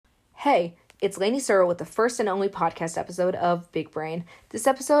Hey, it's Lainey Searle with the first and only podcast episode of Big Brain. This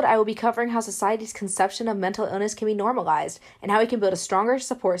episode, I will be covering how society's conception of mental illness can be normalized and how we can build a stronger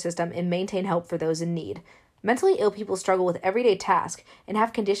support system and maintain help for those in need. Mentally ill people struggle with everyday tasks and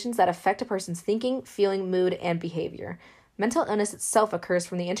have conditions that affect a person's thinking, feeling, mood, and behavior. Mental illness itself occurs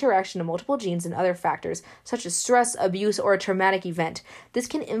from the interaction of multiple genes and other factors, such as stress, abuse, or a traumatic event. This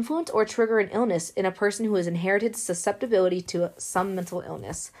can influence or trigger an illness in a person who has inherited susceptibility to some mental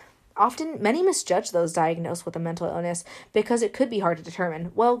illness. Often, many misjudge those diagnosed with a mental illness because it could be hard to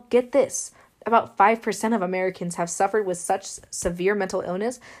determine. Well, get this. About 5% of Americans have suffered with such severe mental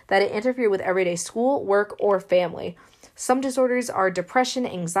illness that it interfered with everyday school, work, or family. Some disorders are depression,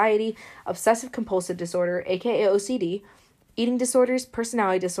 anxiety, obsessive-compulsive disorder, aka OCD, eating disorders,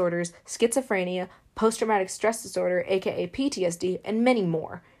 personality disorders, schizophrenia, post-traumatic stress disorder, aka PTSD, and many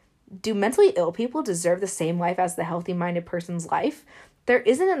more. Do mentally ill people deserve the same life as the healthy-minded person's life? There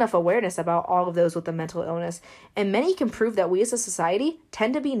isn't enough awareness about all of those with a mental illness, and many can prove that we as a society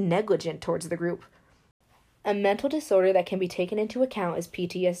tend to be negligent towards the group. A mental disorder that can be taken into account is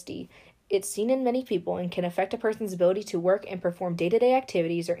PTSD. It's seen in many people and can affect a person's ability to work and perform day-to-day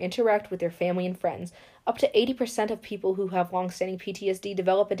activities or interact with their family and friends. Up to 80% of people who have long-standing PTSD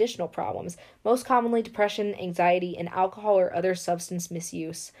develop additional problems, most commonly depression, anxiety, and alcohol or other substance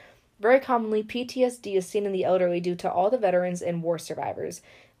misuse. Very commonly, PTSD is seen in the elderly due to all the veterans and war survivors.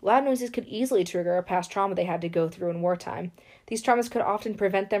 Loud noises could easily trigger a past trauma they had to go through in wartime. These traumas could often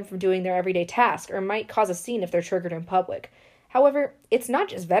prevent them from doing their everyday tasks or might cause a scene if they're triggered in public. However, it's not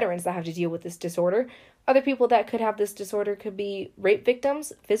just veterans that have to deal with this disorder. Other people that could have this disorder could be rape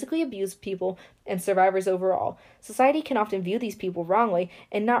victims, physically abused people, and survivors overall. Society can often view these people wrongly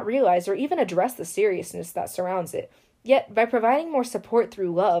and not realize or even address the seriousness that surrounds it. Yet, by providing more support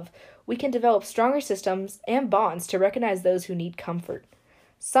through love, we can develop stronger systems and bonds to recognize those who need comfort.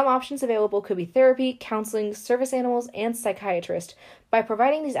 Some options available could be therapy, counseling, service animals, and psychiatrists. By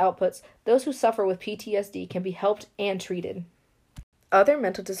providing these outputs, those who suffer with PTSD can be helped and treated. Other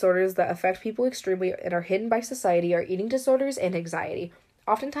mental disorders that affect people extremely and are hidden by society are eating disorders and anxiety.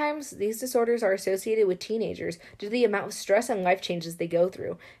 Oftentimes, these disorders are associated with teenagers due to the amount of stress and life changes they go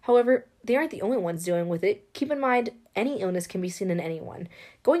through. However, they aren't the only ones dealing with it. Keep in mind, any illness can be seen in anyone.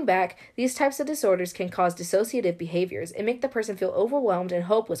 Going back, these types of disorders can cause dissociative behaviors and make the person feel overwhelmed and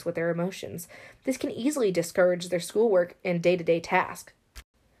hopeless with their emotions. This can easily discourage their schoolwork and day-to-day tasks.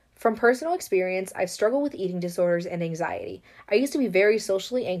 From personal experience, I've struggled with eating disorders and anxiety. I used to be very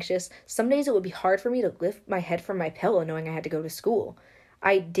socially anxious. Some days it would be hard for me to lift my head from my pillow knowing I had to go to school.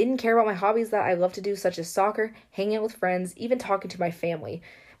 I didn't care about my hobbies that I love to do, such as soccer, hanging out with friends, even talking to my family.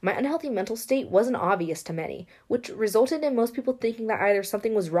 My unhealthy mental state wasn't obvious to many, which resulted in most people thinking that either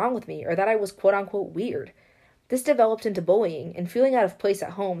something was wrong with me or that I was quote-unquote weird. This developed into bullying and feeling out of place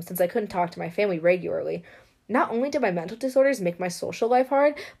at home since I couldn't talk to my family regularly. Not only did my mental disorders make my social life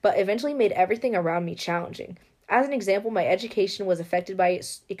hard, but eventually made everything around me challenging. As an example, my education was affected by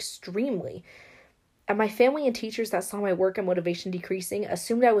it extremely. And my family and teachers that saw my work and motivation decreasing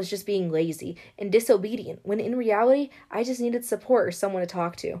assumed I was just being lazy and disobedient, when in reality, I just needed support or someone to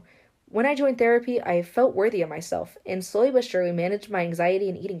talk to. When I joined therapy, I felt worthy of myself, and slowly but surely managed my anxiety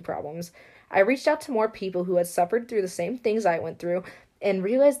and eating problems. I reached out to more people who had suffered through the same things I went through, and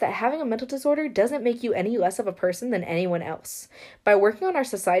realized that having a mental disorder doesn't make you any less of a person than anyone else. By working on our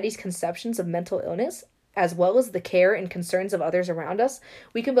society's conceptions of mental illness, as well as the care and concerns of others around us,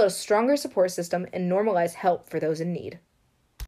 we can build a stronger support system and normalize help for those in need.